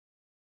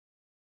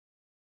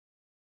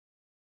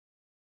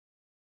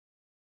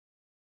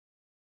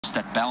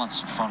lost that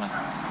balance trying to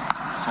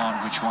find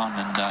which one.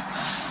 And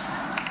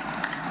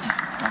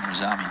Babar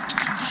Azam in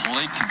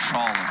complete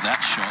control of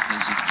that shot.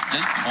 There's a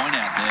deep point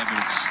out there,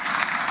 but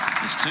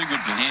it's too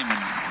good for him, and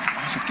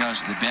off it goes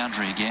to the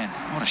boundary again.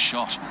 What a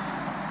shot.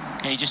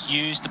 He just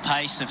used the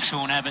pace of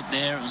Sean Abbott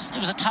there. It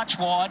was a touch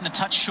wide and a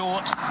touch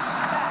short.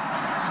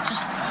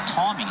 Just the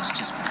timing is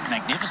just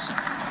magnificent.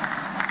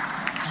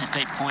 That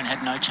deep point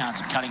had no chance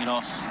of cutting it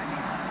off.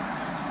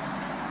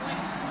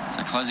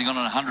 So closing on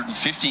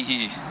 150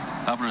 here.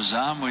 Babar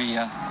Azam,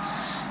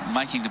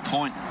 making the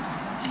point.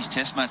 His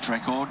test match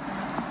record,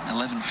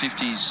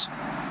 1150s,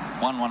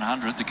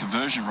 1/100. The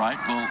conversion rate,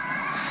 well,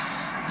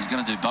 he's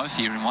going to do both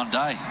here in one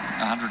day,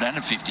 100 and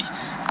a 50.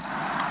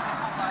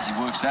 As he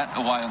works that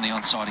away on the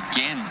onside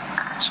again.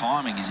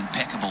 Timing is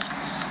impeccable.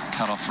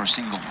 Cut off for a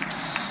single.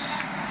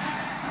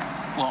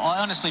 Well, I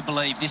honestly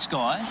believe this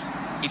guy,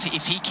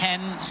 if he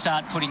can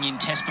start putting in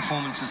test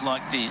performances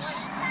like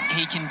this,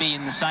 he can be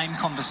in the same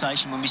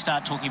conversation when we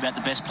start talking about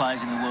the best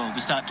players in the world.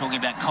 We start talking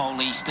about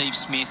Coley, Steve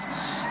Smith,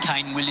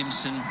 Kane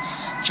Williamson,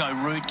 Joe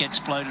Root gets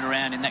floated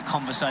around in that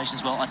conversation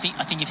as well. I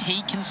think if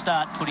he can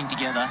start putting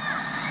together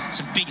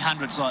some big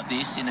hundreds like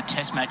this in a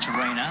test match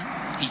arena,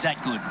 he's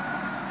that good.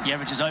 He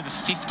averages over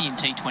 50 in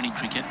T20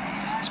 cricket.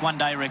 His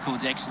one-day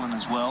record's excellent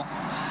as well.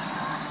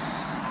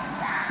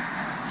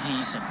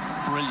 He's a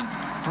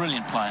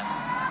brilliant player.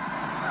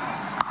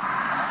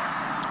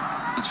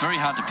 It's very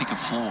hard to pick a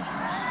flaw.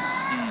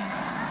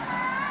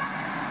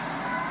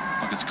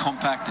 Like, it's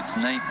compact, it's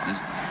neat.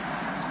 There's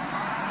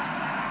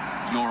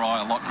your eye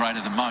a lot greater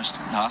than most,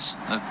 Huss.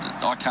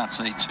 I can't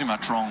see too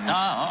much wrong with... No,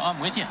 I'm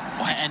with you.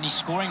 And his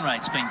scoring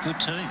rate's been good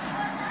too.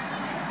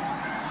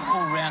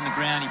 All round the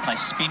ground, he plays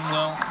spin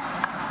well.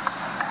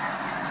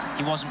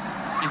 He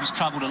was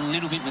troubled a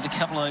little bit with a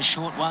couple of those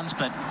short ones,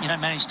 but, you know,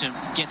 managed to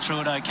get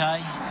through it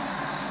okay.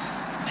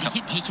 But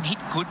he can hit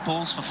good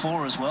balls for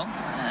four as well.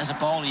 As a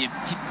bowler, you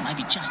hit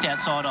maybe just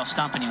outside off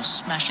stump and he'll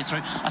smash you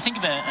through. I think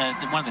of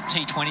one of the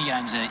T20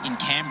 games in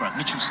Canberra,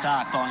 Mitchell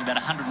Starc bowling about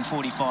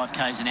 145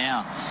 k's an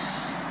hour.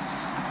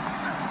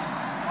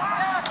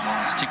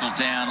 Oh, it's tickled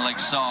down, leg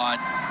side.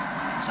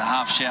 There's a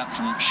half shout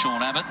from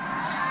Sean Abbott.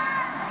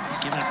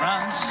 He's giving it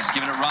runs. He's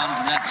giving it runs,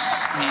 and that's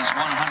his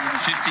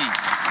 150.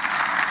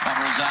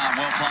 Babar Azam,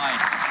 well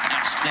played.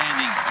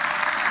 Outstanding.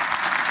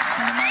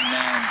 And the main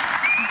man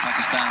in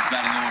Pakistan's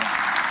batting order.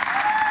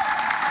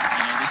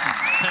 This is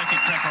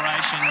perfect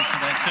preparation for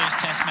their first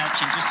test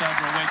match in just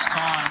over a week's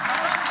time.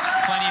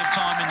 Plenty of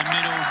time in the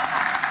middle.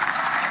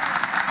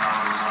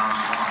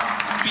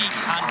 Big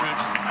 100.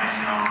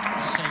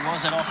 Let's see,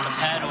 was it off the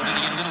pad or did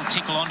he get a little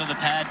tickle onto the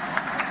pad?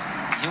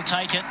 He'll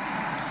take it.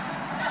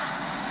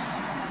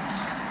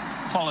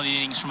 Quality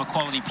innings from a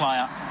quality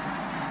player.